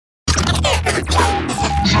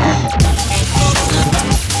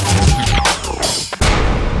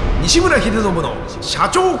西村秀信の社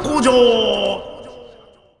長工場。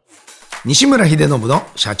西村秀信の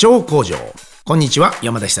社長工場。こんにちは、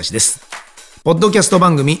山田久志です。ポッドキャスト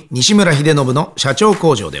番組西村秀信の社長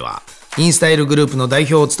工場では、インスタイルグループの代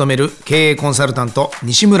表を務める経営コンサルタント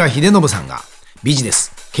西村秀信さんがビジネ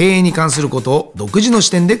ス経営に関することを独自の視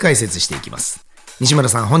点で解説していきます。西村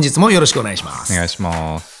さん、本日もよろしくお願いします。お願いし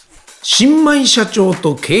ます。新米社長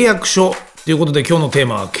と契約書ということで、今日のテー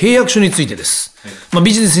マは契約書についてです。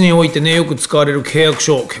ビジネスにおいてね、よく使われる契約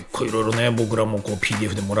書、結構いろいろね、僕らもこう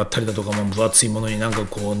PDF でもらったりだとか、分厚いものになんか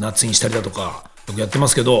こう捺印したりだとかよくやってま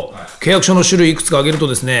すけど、契約書の種類いくつか挙げると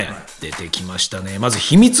ですね、出てきましたね。まず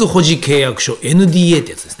秘密保持契約書 NDA って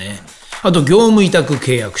やつですね。あと業務委託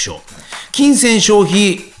契約書、金銭消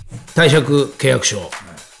費貸借契約書、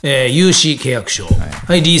融資契約書、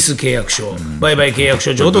リース契約書、売買契約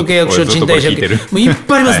書、譲渡契約書、賃貸借契約書、もういっ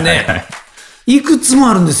ぱいありますね。いくつも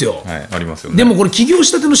あるんですよ。ありますよね。でもこれ起業し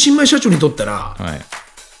たての新米社長にとったら、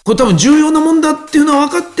これ多分重要なもんだっていうのは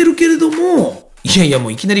分かってるけれども、いやいやも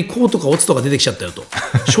ういきなりこうとかオツとか出てきちゃったよと、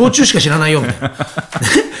焼酎しか知らないよみたいな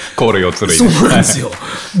コール4つ類。そうなんですよ。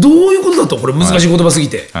どういうことだと、これ難しい言葉すぎ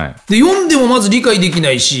て、で読んでもまず理解できな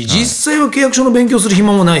いし、実際は契約書の勉強する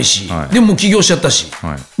暇もないし、でももう起業しちゃったし、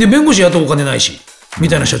で弁護士雇うお金ないしみ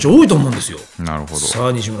たいな社長多いと思うんですよ。なるほど。さ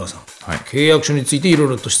あ西村さん、契約書についていろい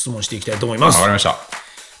ろと質問していきたいと思います。わかりました。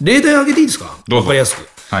例題を挙げていいですか。どうぞ。分かりやすく、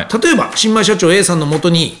例えば新米社長 A さんのもと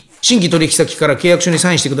に新規取引先から契約書に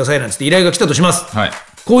サインしてくださいなんて依頼が来たとします、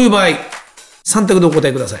こういう場合3択でお答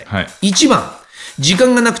えください、1番、時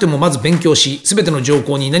間がなくてもまず勉強し、すべての条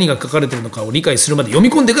項に何が書かれているのかを理解するまで読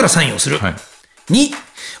み込んでからサインをする、2、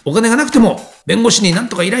お金がなくても弁護士に何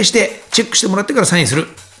とか依頼してチェックしてもらってからサインする、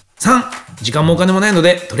3、時間もお金もないの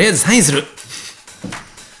でとりあえずサインする。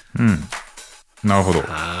なるほど。こ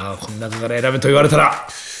の中から選べと言われたら、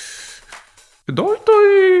だいたい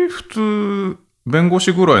普通弁護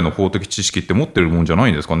士ぐらいの法的知識って持ってるもんじゃな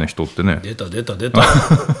いんですかね、人ってね。出た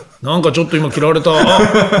なんかちょっと今嫌われた。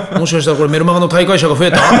もしかしたらこれメルマガの大会者が増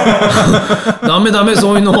えたダメ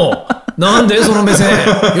そういうの。なんでその目線、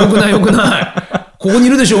よくないここにい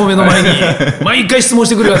るでしょ、目の前に毎回質問し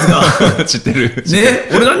てくるやつが知ってるね。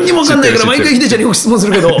俺何にも分かんないから毎回ヒデちゃんによく質問す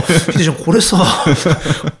るけど、ヒデちゃんこれさ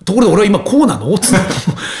ところで俺は今こうなのつ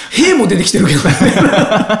兵も出てきてるけどね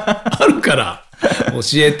あるから教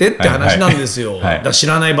えてって話なんですよ。だから知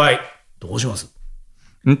らない場合どうします？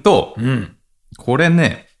これ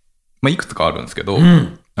ね、いくつかあるんですけど、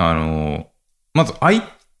まず相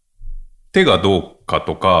手がどうか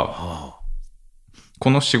とか、こ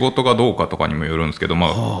の仕事がどうかとかにもよるんですけど、じ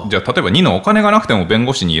ゃあ例えば2のお金がなくても弁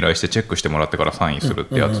護士に依頼してチェックしてもらってからサインするっ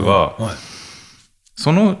てやつは、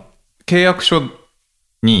その契約書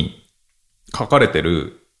に書かれて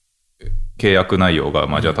る契約内容が、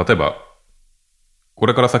じゃあ例えばこ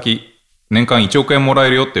れから先年間1億円もらえ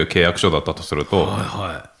るよっていう契約書だったとすると、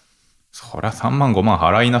そりゃ3万5万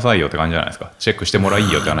払いなさいよって感じじゃないですか。チェックしてもらい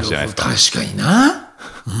いよって話じゃないですか。確かにな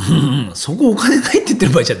そこお金ないって言って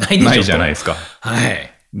る場合じゃないでしょ。ないじゃないですか。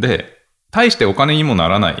で、大してお金にもな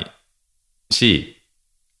らないし、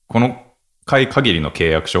この限りの契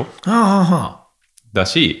約書だ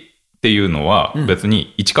しっていうのは別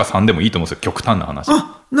に1か3でもいいと思うんですよ、極端な話。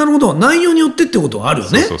なるほど。内容によってってことはあるよ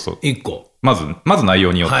ね。1個。まず内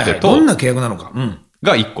容によってと、どんな契約なのか、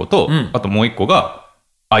が1個と、あともう1個が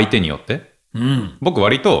相手によって。僕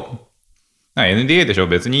割と、NDA でしょ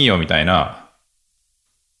別にいいよみたいな、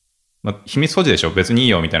秘密保持でしょ別にいい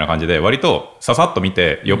よみたいな感じで、割とささっと見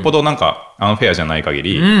て、よっぽどなんかアンフェアじゃない限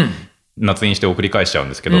り、捺印して送り返しちゃうん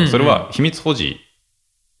ですけど、それは秘密保持、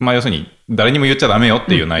要するに誰にも言っちゃダメよっ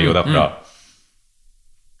ていう内容だから、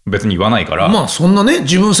別に言わないから。そんなね、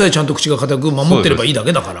自分さえちゃんと口が固く守ってればいいだ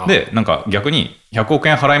けだから。で、なんか逆に100億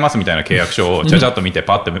円払いますみたいな契約書をちゃちゃっと見て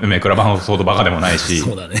パッてめくらばんほどバカでもないし、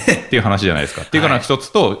そうだね。っていう話じゃないですか。っていうから一つ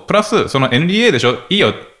と、プラスその NDA でしょいい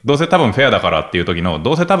よ、どうせ多分フェアだからっていう時の、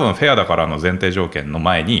どうせ多分フェアだからの前提条件の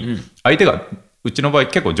前に、相手がうちの場合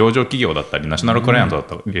結構上場企業だったりナショナルクライアントだっ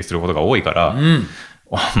たりすることが多いから、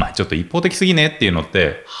お前ちょっと一方的すぎねっていうのっ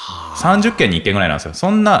て30件に1件ぐらいなんですよ。そ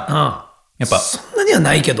んなやっぱそんなには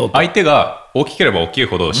ないけど、相手が大きければ大きい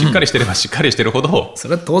ほど、しっかりしてればしっかりしてるほど、そ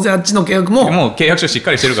れは当然あっちの契約もう契約書しっ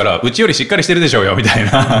かりしてるから、うちよりしっかりしてるでしょうよみたい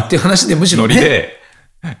なっていう話で、むしろノリで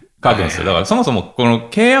書くんですよ。だからそもそもこの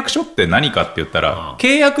契約書って何かって言ったら、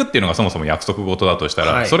契約っていうのがそもそも約束事だとした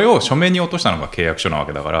ら、それを書面に落としたのが契約書なわ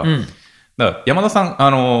けだから、だから山田さん、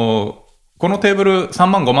このテーブル3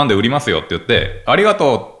万5万で売りますよって言って、ありが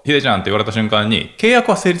とうヒデちゃんって言われた瞬間に契約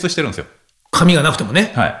は成立してるんですよ。紙がなくても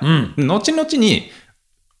ね。後々に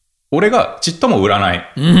俺がちっとも売らない。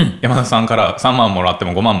山田さんから3万もらって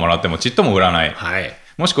も5万もらってもちっとも売らない。はい、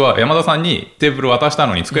もしくは山田さんにテーブル渡した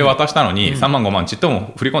のに、机渡したのに、3万5万ちっと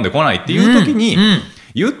も振り込んでこないっていう時に、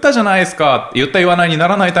言ったじゃないですか、言った言わないにな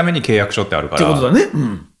らないために契約書ってあるから。ってことだね。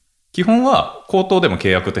基本は口頭でも契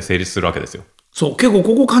約って成立するわけですよ。そう、結構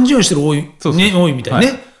ここ勘違いしてる多い、ね、多いみたいね。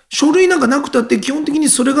はい、書類なんかなくたって基本的に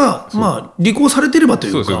それが、履行されてればと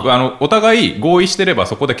いうか。そうです。お互い合意してれば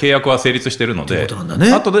そこで契約は成立してるので、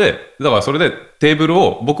後で、だからそれでテーブル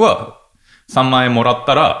を、僕は3万円もらっ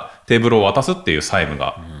たらテーブルを渡すっていう債務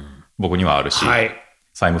が僕にはあるし、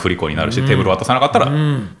債務不履行になるし、テーブル渡さなかったら、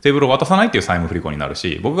テーブルを渡さないっていう債務不履行になる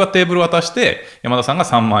し、僕がテーブル渡して山田さんが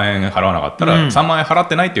3万円払わなかったら、3万円払っ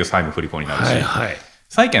てないっていう債務不履行になるし、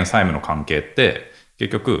債権債務の関係って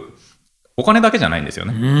結局お金だけじゃないんですよ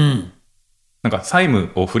ね。なんか債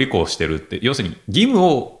務を不履行してるって、要するに義務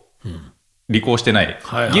を履行してない、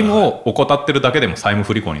義務を怠ってるだけでも債務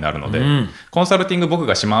不履行になるので、コンサルティング僕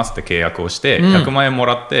がしますって契約をして100万円も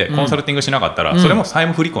らってコンサルティングしなかったら、それも債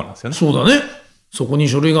務不履行なんですよね。そうだね。そこに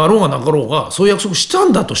書類があろうがなかろうがそういう約束した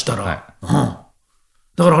んだとしたら、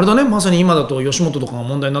だからあれだね、まさに今だと吉本とかが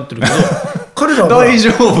問題になってるけど彼らは大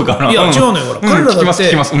丈夫かな。いや違うのよ、ほら、彼らだって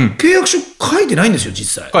契約書書いてないんですよ、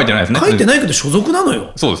実際。書いてないですね。書いてないけど所属なの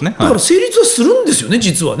よ。そうですね。だから成立はするんですよね、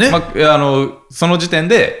実はね。その時点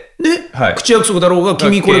でね、口約束だろうが、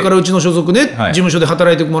君これからうちの所属ね、事務所で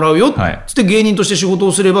働いてもらうよ、つって芸人として仕事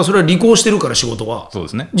をすれば、それは履行してるから、仕事は。そうで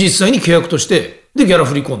すね。実際に契約として、で、ギャラ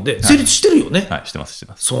振り込んで、成立してるよね。はい、してます、して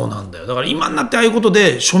ます。そうなんだよ。だから今になってああいうこと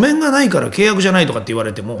で、書面がないから契約じゃないとかって言わ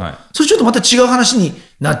れても、それちょっとまた違う話に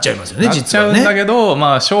なっちゃいますよね、実はね。なっちゃうんだけ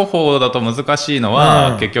ど、商法だと難しいの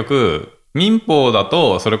は、結局、民法だ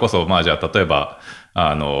と、それこそ、じゃあ、例えば、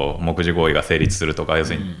目次合意が成立するとか、要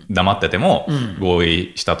するに黙ってても合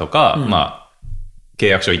意したとか、契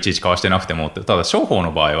約書いちいち交わしてなくてもって、ただ商法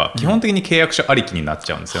の場合は基本的に契約書ありきになっ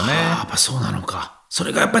ちゃうんですよね。やっぱそうなのか。そ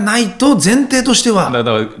れがやっぱりないと前提としては。だ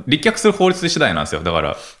から立脚する法律次第なんですよ。だか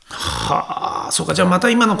ら。そうか。じゃあまた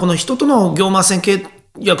今のこの人との業務斡旋契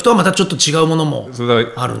約とはまたちょっと違うものも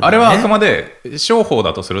あるんだね。あれはあくまで商法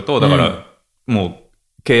だとすると、だからもう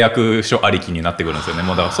契約書ありきになってくるんですよね。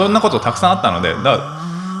もうだからそんなことたくさんあったので、だ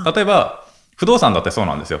から例えば、不動産だってそう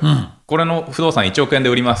なんですよ。これの不動産1億円で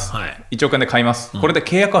売ります。1億円で買います。これで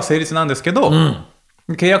契約は成立なんですけど、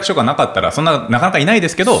契約書がなかったら、そんななかなかいないで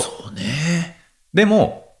すけど、そうね。で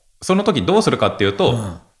も、その時どうするかっていうと、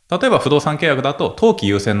例えば不動産契約だと、登記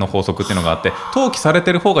優先の法則っていうのがあって、登記され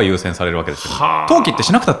てる方が優先されるわけですよ。登記って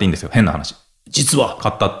しなくたっていいんですよ、変な話。実は。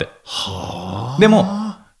買ったって。でも、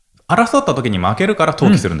争った時に負けるから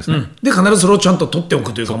登記するんですね。で、必ずそれをちゃんと取ってお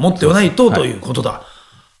くというか、持っておないとということだ。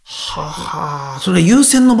それ優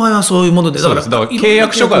先の場合はそういうもので、だから契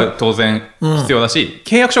約書が当然必要だし、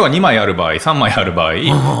契約書が2枚ある場合、3枚ある場合、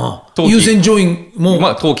優先上位も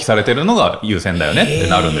登記されてるのが優先だよねって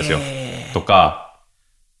なるんですよ。とか。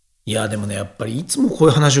いや、でもね、やっぱりいつもこう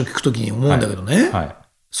いう話を聞くときに思うんだけどね、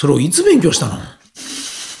それをいつ勉強したの？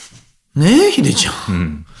ねえ、ひでちゃ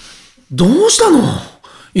ん。どうしたの？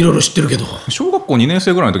いろいろ知ってるけど。小学校2年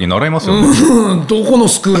生ぐらいの時に習いますよね。どこの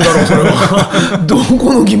スクールだろう、それは。ど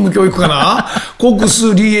この義務教育かな。国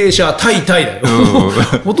数理営者対だよ。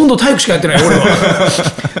ほとんど体育しかやってない、俺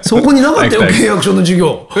は。そこになかったよ、契約書の授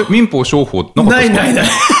業。民法商法なかったです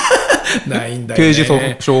か？ないんだよね。刑事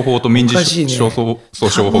商法と民事訴訟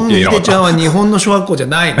法系ひでちゃんは日本の小学校じゃ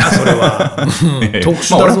ないな、それは。特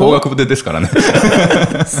殊だぞ。法学部ですからね。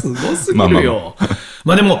すごすぎるよ。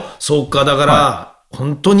でも、そうか、だから、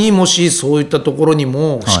本当にもしそういったところに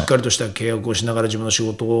もしっかりとした契約をしながら自分の仕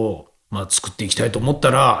事を作っていきたいと思っ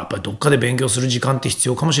たら、やっぱりどっかで勉強する時間って必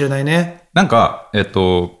要かもしれないね。なんか、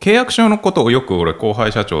契約書のことをよく俺後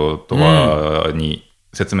輩社長とかに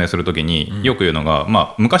説明するときによく言うのが、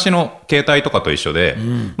昔の携帯とかと一緒で、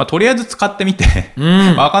とりあえず使ってみて、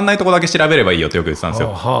分かんないとこだけ調べればいいよってよく言ってたんですよ。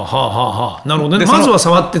なるほどね。まずは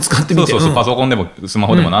触って使ってみて。そうパソコンでもスマ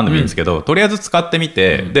ホでも何でもいいんですけど、とりあえず使ってみ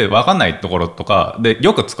て、で分かんないところとかで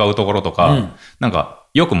よく使うところとか、なんか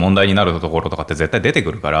よく問題になるところとかって絶対出て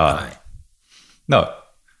くるから、だから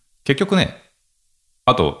結局ね、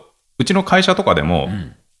あとうちの会社とかでも、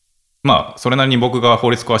それなりに僕が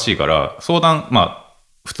法律詳しいから相談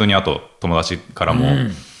普通にあと友達から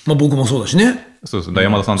も、僕もそうだしね。そう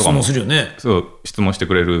山田さんとかも質問するよね。そう質問して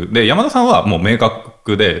くれる。で山田さんはもう明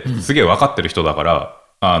確ですげえ分かってる人だから、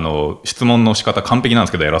質問の仕方完璧なんで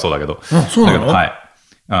すけど、偉そうだけど。そうなの？はい。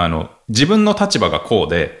自分の立場がこう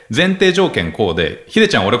で、前提条件こうで、ヒデ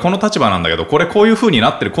ちゃん俺この立場なんだけど、これこういう風に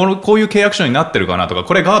なってる、こういう契約書になってるかなとか、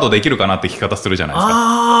これガードできるかなって聞き方するじゃないですか。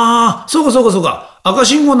ああ、そうかそうかそうか。赤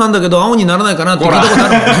信号なんだけど青にならないかなって聞いたことあるも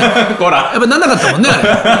んね。ほら。やっぱなんなかったもんね、あ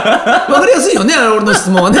れ。わかりやすいよね、あれ俺の質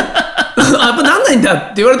問はね。やっぱなんないんだっ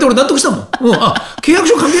て言われて俺納得したもん。契約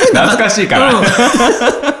書関係ないんだな。懐かしいから。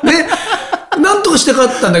ね。なんとかしてか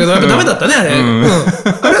ったんだけど、やっぱダメだったね、あれ。あ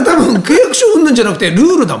れは多分契約書うんぬんじゃなくて、ル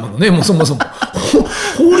ールだもんね、もうそもそも。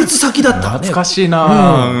法律先だったね。懐かしい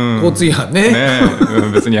な、交通違反ね。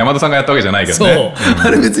別に山田さんがやったわけじゃないけどね。そう。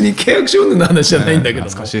あれ別に契約書うんぬんの話じゃないんだけど。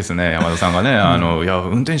懐かしいですね、山田さんがね。いや、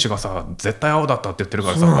運転手がさ、絶対青だったって言ってる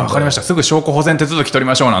からさ、わかりました、すぐ証拠保全手続き取り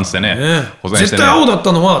ましょうなんつってね。絶対青だっ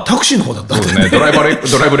たのはタクシーの方だったんですね。ドラ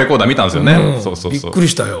イブレコーダー見たんですよね。そうそうそう。びっくり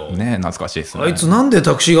したよ。ね、懐かしいですね。あいつなんで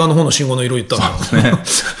タクシー側の方の信号の色言ったの？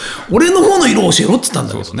俺の方の色を教えろって言ったん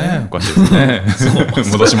だけどね。そうですね。おかしいです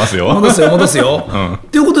ね。戻しますよ。戻すよ。っ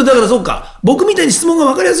ていうことで、だからそうか、僕みたいに質問が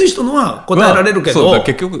分かりやすい人のは答えられるけど、そう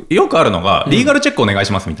結局よくあるのがリーガルチェックお願い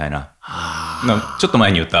しますみたいな。ちょっと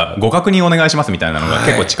前に言ったご確認お願いしますみたいなのが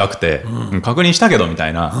結構近くて、確認したけどみた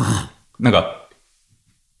いな、なんか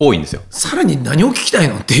多いんですよ。さらに何を聞きたい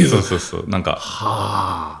のっていう。そうなん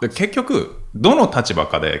かで結局どの立場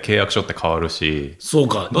かで契約書って変わるし、そう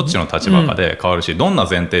か、どっちの立場かで変わるし、どんな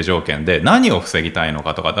前提条件で何を防ぎたいの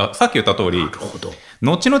かとか、さっき言った通り、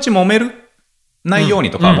後々揉めるないよう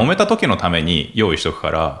にとか、揉めた時のために用意しとく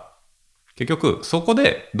から、結局そこ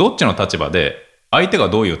でどっちの立場で、相手が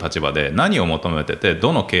どういう立場で何を求めてて、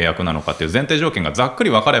どの契約なのかっていう前提条件がざっくり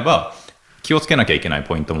分かれば、気をつけなきゃいけない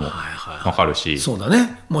ポイントも分かるし、そうだ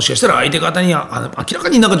ね。もしかしたら相手方に明らか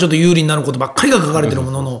になんかちょっと有利になることばっかりが書かれてるも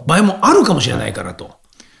のの場合もあるかもしれないからと。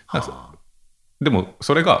でも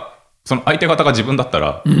それがその相手方が自分だった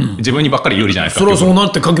ら、自分にばっかり有利じゃないですか。それはそうな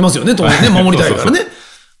って書きますよね、当然ね、守りたいからね。だか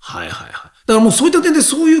らもうそういった点で、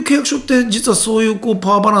そういう契約書って実はそういう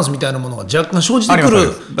パワーバランスみたいなものが若干生じてく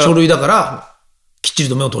る書類だから、きっちり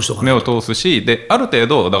と目を通しておかないと。目を通すし、である程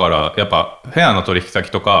度だからやっぱフェアな取引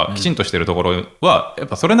先とかきちんとしてるところはやっ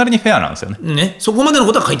ぱそれなりにフェアなんですよね。そこまでの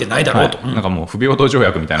ことは書いてないだろうと。なんかもう不平等条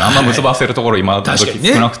約みたいなあんま結ばせるところ今時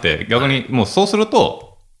少なくて、逆にもうそうする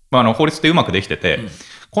と、法律ってうまくできてて、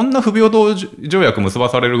こんな不平等条約結ば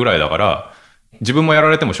されるぐらいだから自分もや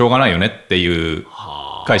られてもしょうがないよねっていう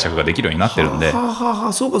解釈ができるようになってるんで。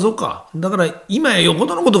そうか。だから今やよほ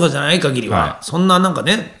どのことがじゃない限りは、そんななんか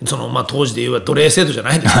ね、当時で言えば奴隷制度じゃ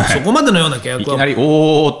ないですけど、そこまでのような契約はいきなり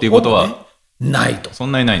おーっていうことはないと。そ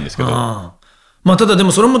んなにないんですけど、ただで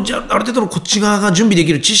もそれもある程度のこっち側が準備で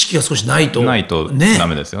きる知識が少しないとダ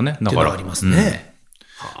メですよね。だからありますね。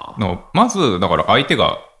まずだから相手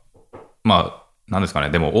がなんですかね、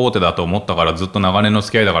でも大手だと思ったからずっと長年の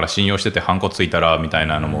付き合いだから信用しててハンコついたらみたい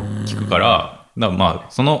なのも聞くから、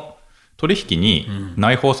その取引に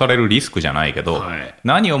内包されるリスクじゃないけど、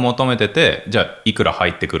何を求めてて、じゃあいくら入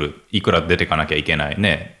ってくる、いくら出てかなきゃいけない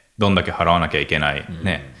ね、どんだけ払わなきゃいけない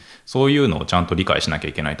ね、そういうのをちゃんと理解しなきゃ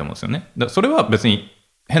いけないと思うんですよね。それは別に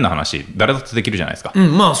変な話、誰だってできるじゃないですか。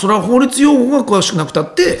それは法律用語が詳しくなくた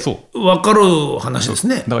って分かる話です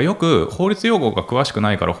ね。だからよく法律用語が詳しく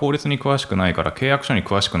ないから、法律に詳しくないから、契約書に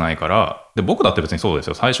詳しくないから、で僕だって別にそうです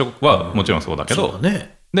よ。最初はもちろんそうだけど、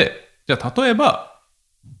でじゃあ例えば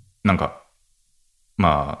なんか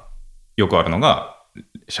よくあるのが、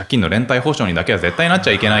借金の連帯保証にだけは絶対なっち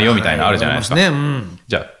ゃいけないよみたいなあるじゃないですか。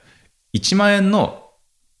じゃあ1万円の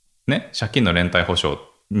借金の連帯保証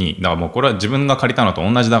に、だからもうこれは自分が借りたのと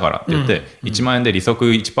同じだからって言って、1万円で利息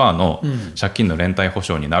 1% の借金の連帯保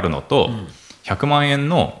証になるのと、100万円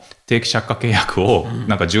の定期借家契約を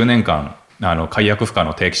なんか10年間解約不可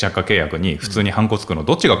の定期借家契約に普通にハンコつくの、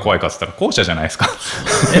どっちが怖いかって言ったら後者じゃないですか。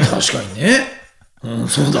確かにね。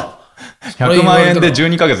そうだ。100万円で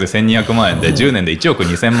12ヶ月で1200万円で10年で1億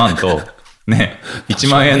2000万と1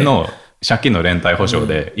万円の借金の連帯保証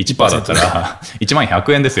で 1% だったら1万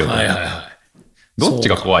100円ですよね。どっち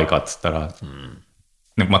が怖いかっつったら、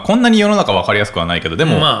こんなに世の中分かりやすくはないけど、で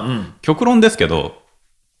も、極論ですけど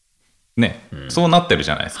そうなってる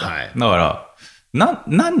じゃないですか。だから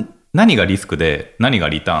何がリスクで何が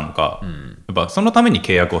リターンか、やっぱそのために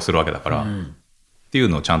契約をするわけだから、っていう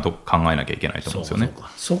のをちゃんと考えなきゃいけないと思うんですよね。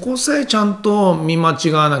そこさえちゃんと見間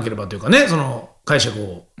違わなければというかね、その解釈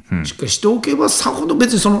をしっかりしておけば、さほど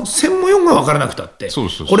別にその専門用語が分からなくたって、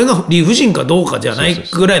これが理不尽かどうかじゃない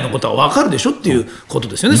ぐらいのことは分かるでしょっていうこと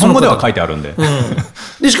ですよね。日本語では書いてあるんで。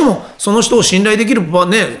でしかもその人を信頼できる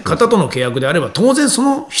方との契約であれば、当然そ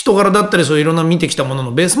の人柄だったり、そういういろんな見てきたもの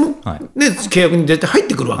のベースも契約に絶対入っ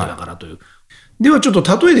てくるわけだからという。ではちょっ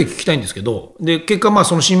と例えで聞きたいんですけど、で結果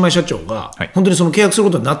その新米社長が本当にその契約するこ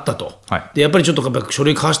とになったと、はい、でやっぱりちょっと書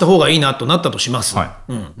類交わした方がいいなとなったとします、は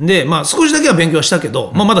い、で少しだけは勉強はしたけ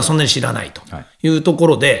ど、まだそんなに知らないというとこ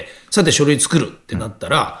ろで、さて書類作るってなった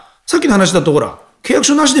ら、さっきの話だとほら契約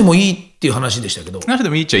書なしでもいいっていう話でしたけど、なしで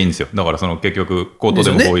もいいっちゃいいんですよ。だからその結局口頭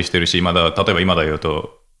でも合意してるし、例えば今だ言う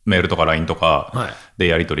とメールとか LINE とかで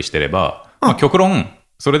やり取りしてれば、極論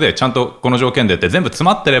それでちゃんとこの条件でって全部詰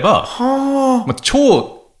まってれば、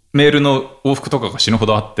超メールの往復とかが死ぬほ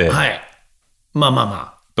どあって、はい、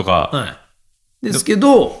とか、はい、ですけ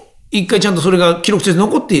ど一回ちゃんとそれが記録として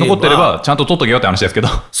残っていればちゃんと取っとけよって話ですけど、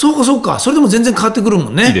そうか、それでも全然変わってくる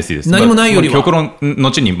もんね。いいです何もないよりは極論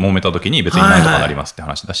後に揉めた時に別に何とかなりますって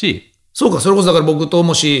話だし、はいはい、そうか、それこそだから僕と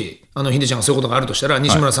もしヒデちゃんがそういうことがあるとしたら、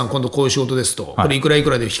西村さん今度こういう仕事ですと、これいくらいく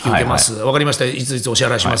らで引き受けます、分かりました、いついつお支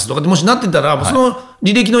払いしますとかってもしなってたら、その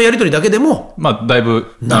履歴のやり取りだけでもだい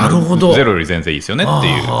ぶなるほどゼロより全然いいですよねって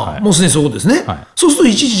いう、もうすでにそういうことですね、そうすると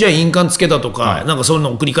いちいちじゃあ印鑑つけたとか、なんかそういう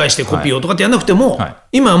のを繰り返してコピーをとかってやらなくても、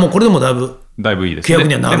今はもうこれでもだいぶいいです。契約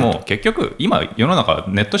にはなると。でも結局今世の中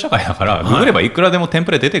ネット社会だから、ググればいくらでもテン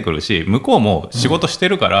プレ出てくるし、向こうも仕事して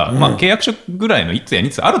るから、契約書ぐらいの1通や2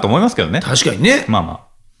通あると思いますけどね。確かにね。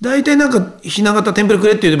大体なんかひな形テンプレく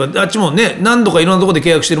れって言えばあっちもね、何度かいろんなところで契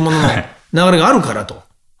約してるものの流れがあるからと。じ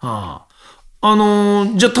ゃあ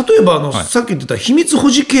例えばさっき言ってた秘密保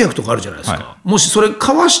持契約とかあるじゃないですか。もしそれ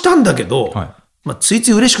交わしたんだけど、ついつ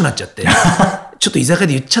い嬉しくなっちゃってちょっと居酒屋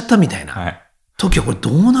で言っちゃったみたいな時はこれど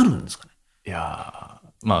うなるんですかね。いや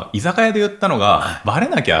居酒屋で言ったのがバレ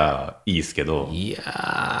なきゃいいですけど、いや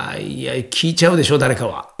聞いちゃうでしょ誰か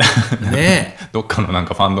はねどっかのなん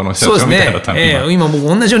かファンドの社長みたいだったのに、今僕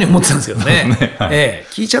同じように思ってたんですけどね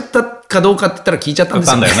聞いちゃったかどうかって言ったら聞いちゃったんで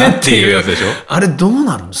すよねっていうやつでしょ。あれどう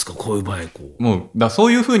なるんですかこういう場合。もうそ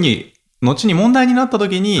ういうふうに後に問題になった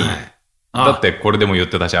時に、だってこれでも言っ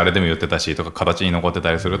てたしあれでも言ってたしとか形に残って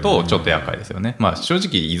たりするとちょっと厄介ですよね。正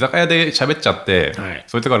直居酒屋で喋っちゃって、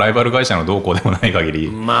そいつがライバル会社のどうこうでもない限り、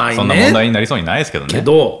そんな問題になりそうにないですけどね。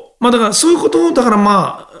だからそういうことをだか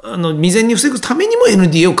ら未然に防ぐためにも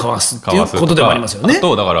NDA を交わすっていうことでもありますよね。あ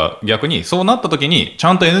とだから逆にそうなった時にち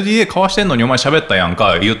ゃんと NDA 交わしてんのにお前喋ったやん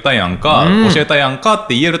か言ったやんか、教えたやんかっ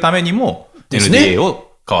て言えるためにも NDA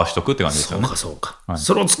を交わしとくって感じですよね。そうか、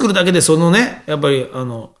それを作るだけでそのねやっぱり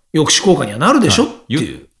抑止効果にはなるでしょっていう。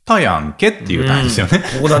言ったやんけっていう単位ですよね。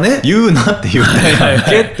ここだね。言うなって言ったやん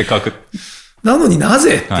けって書く。なのにな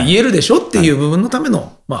ぜって言えるでしょっていう部分のため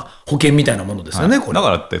の、保険みたいなものですよね、これ。だか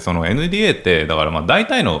らってその NDA ってだから大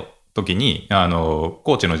体の時にコ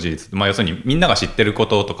ーチの事実、要するにみんなが知ってるこ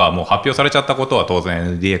ととかもう発表されちゃったことは当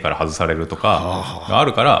然 NDA から外されるとかがあ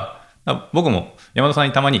るから、僕も山田さん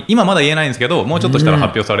にたまに今まだ言えないんですけどもうちょっとしたら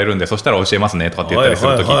発表されるんで、そしたら教えますねとかって言ったりす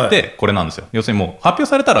るときってこれなんですよ。要するにもう発表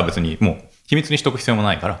されたら別にもう秘密にしとく必要も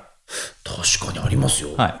ないから。確かにあります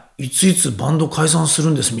よ、いついつバンド解散する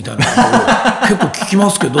んですみたいなことを結構聞きま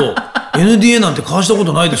すけどNDA なんて交わしたこ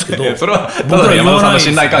とないですけどそれはただ山田さんの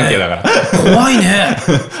信頼関係だから怖いね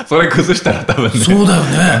それ崩したら多分ねそうだよ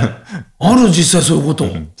ねある実際そういうこと、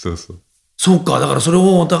そうか、だからそれ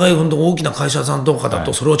をお互い本当大きな会社さんとかだ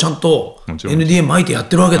とそれをちゃんと NDA 巻いてやっ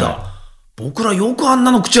てるわけだ、僕らよくあん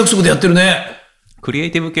なの口約束でやってるね。クリエ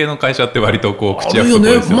イティブ系の会社って割とこう口約束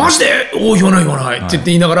ですよね。マジで言わないって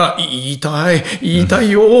言いながら言いた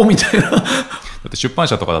いよみたいなだって出版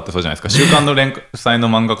社とかだってそうじゃないですか。週刊の連載の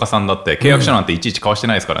漫画家さんだって契約書なんていちいち交わして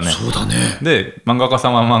ないですからね、そうだね。で漫画家さ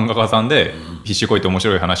んは漫画家さんで必死こいて面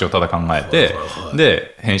白い話をただ考えて、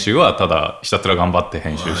で編集はただひたすら頑張って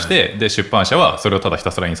編集して、で出版社はそれをただひ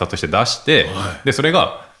たすら印刷して出して、でそれ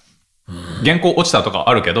が原稿落ちたとか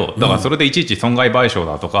あるけど、だからそれでいちいち損害賠償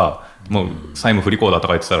だとか、もう債務不履行だと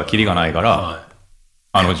か言ってたらキリがないから、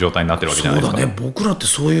あの状態になってるわけじゃないですか。そうだね、僕らって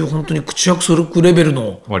そういう本当に口約束レベル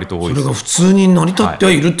の割と多いです。それが普通に成り立って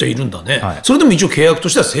はいるっちゃいるんだね、それでも一応契約と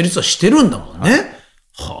しては成立はしてるんだもんね、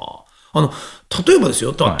例えばです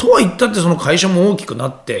よ、とは言ったってその会社も大きくな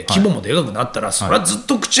って規模もでかくなったら、それはずっ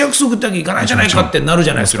と口約束ってわけいかないじゃないかってなるじ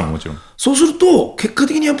ゃないですか。もちろんそうすると結果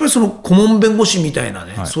的にやっぱりその顧問弁護士みたいな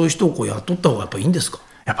ね、そういう人を雇った方がやっぱいいんですか。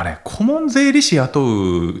やっぱね、顧問税理士雇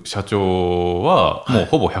う社長はもう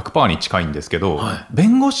ほぼ 100% に近いんですけど、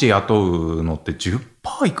弁護士雇うのって 10%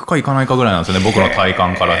 いくかいかないかぐらいなんですよね、僕の体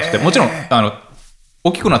感からして。もちろん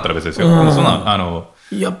大きくなったら別ですよ。そんな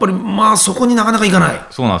やっぱりそこになかなかいかない。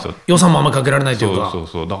そうなんですよ。予算もあんまりかけられないというか。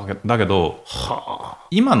そうだけど、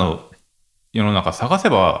今の世の中探せ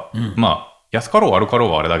ば、安かろう悪かろ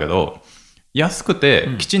うはあれだけど、安くて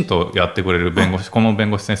きちんとやってくれる弁護士、顧問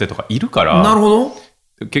弁護士先生とかいるから。なるほど。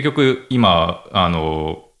結局今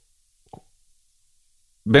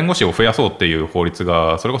弁護士を増やそうっていう法律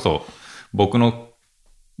がそれこそ僕の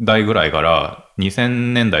代ぐらいから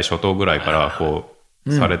2000年代初頭ぐらいからこ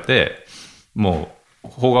うされて、もう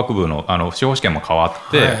法学部の司法試験も変わ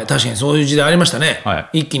って、確かにそういう時代ありましたね、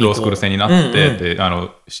一気にロースクール制になって、で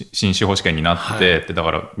新司法試験になって、だ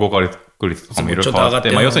から合格率とかもいろいろ変わっ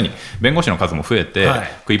て、要するに弁護士の数も増えて、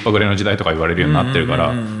食いっぱぐれの時代とか言われるようになってるか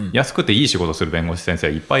ら、安くていい仕事する弁護士先生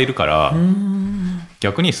いっぱいいるから、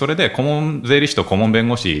逆にそれで顧問税理士と顧問弁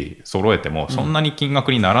護士揃えてもそんなに金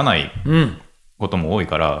額にならないことも多い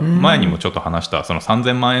から、前にもちょっと話したその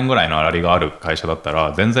3000万円ぐらいの粗利がある会社だった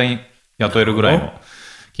ら全然雇えるぐらいの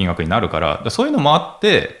金額になるから、そういうのもあっ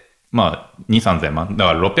て、2、3000万だ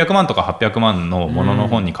から600万とか800万のものの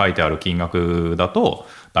本に書いてある金額だと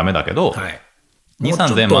ダメだけど、2、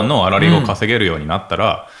3000万の粗利を稼げるようになった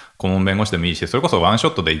ら、顧問弁護士でもいいし、それこそワンシ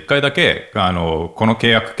ョットで1回だけこの契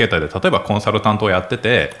約形態で例えばコンサルタントをやって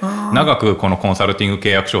て、長くこのコンサルティング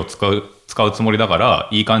契約書を使うつもりだから、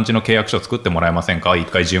いい感じの契約書を作ってもらえませんか、1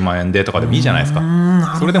回10万円でとかでもいいじゃないですか。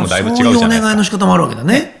それでもだいぶ違うじゃないですか。そういうお願いの仕方もあるわけだ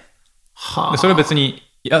ね。でそれ別に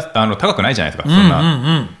高くないじゃないですか。そん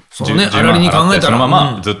なそうね、粗利に考えたらそのま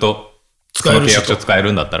まずっとその契約書使え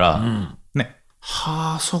るんだったら、ね。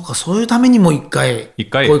そうか、そういうためにも一回こ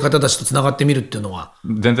ういう方たちとつながってみるっていうのは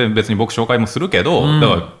全然別に僕紹介もするけど、だ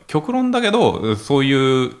から極論だけど、そう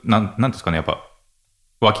いうなんですかね、やっぱ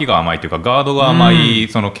脇が甘いというかガードが甘い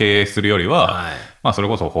その経営するよりは、それ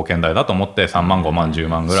こそ保険代だと思って3万5万10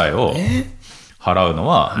万ぐらいを払うの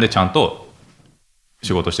は、でちゃんと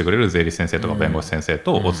仕事してくれる税理士先生とか弁護士先生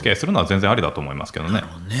とお付き合いするのは全然ありだと思いますけどね。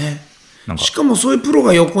しかもそういうプロ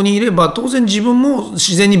が横にいれば当然自分も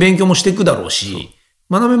自然に勉強もしていくだろうし、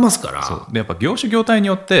学べますから。でやっぱ業種業態に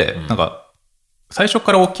よって、なんか最初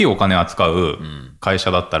から大きいお金扱う会社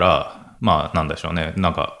だったら、なんでしょうね、な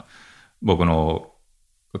んか僕の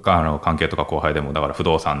関係とか後輩でもだから不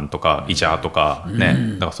動産とか医者とか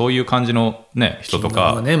ね、だからそういう感じのね人と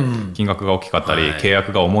か金額が大きかったり契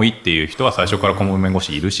約が重いっていう人は最初から顧問弁護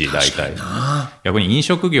士いるし、大体逆に飲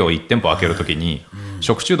食業1店舗開けるときに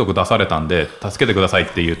食中毒出されたんで助けてくださいっ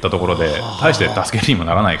て言ったところで大して助けにも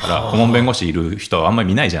ならないから、顧問弁護士いる人はあんまり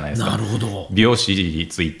見ないじゃないですか。美容師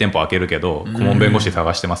率1店舗開けるけど顧問弁護士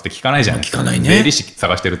探してますって聞かないじゃないですか。税理士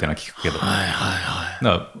探してるっていうのは聞くけど、だか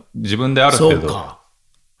ら自分である程度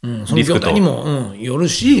その業態にも、よる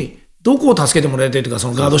し、どこを助けてもらいたいというか、そ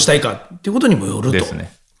のガードしたいかっていうことにもよると。です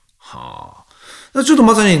ね。ちょっと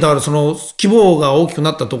まさにだからその規模が大きく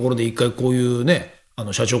なったところで一回こういうね、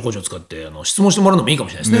社長工場を使って質問してもらうのもいいかも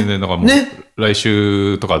しれないですね。だからもう来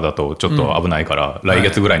週とかだとちょっと危ないから、来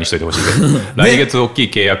月ぐらいにしといてほしいけど、来月大きい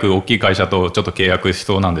契約、大きい会社とちょっと契約し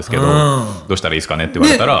そうなんですけど、どうしたらいいですかねって言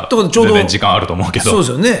われたら、全然時間あると思うけど。そうで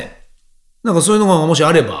すよね。なんかそういうのがもし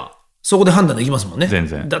あれば、そこで判断できますもんね。全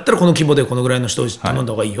然。だったらこの規模でこのぐらいの人を頼ん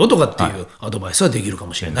だ方がいいよとかっていうアドバイスはできるか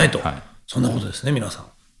もしれないと。そんなことですね、皆さん。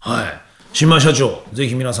新米社長、ぜ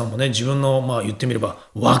ひ皆さんもね、自分の、言ってみれば、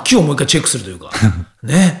脇をもう一回チェックするというか。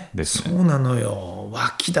ね。そうなのよ。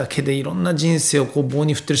脇だけでいろんな人生をこう棒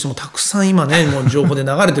に振ってる人もたくさん今ね、もう情報で流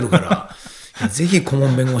れてるから、ぜひ顧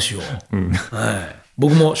問弁護士を、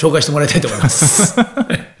僕も紹介してもらいたいと思います。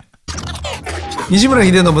西村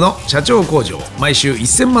秀信の社長工場、毎週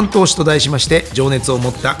1000万投資と題しまして、情熱を持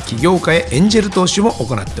った起業家へエンジェル投資も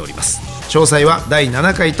行っております。詳細は第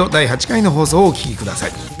7回と第8回の放送をお聞きくださ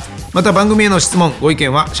い。また番組への質問ご意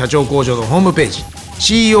見は社長工場のホームページ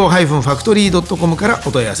CEO-factory.com から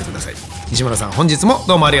お問い合わせください。西村さん、本日も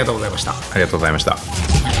どうもありがとうございました。ありがとうございました。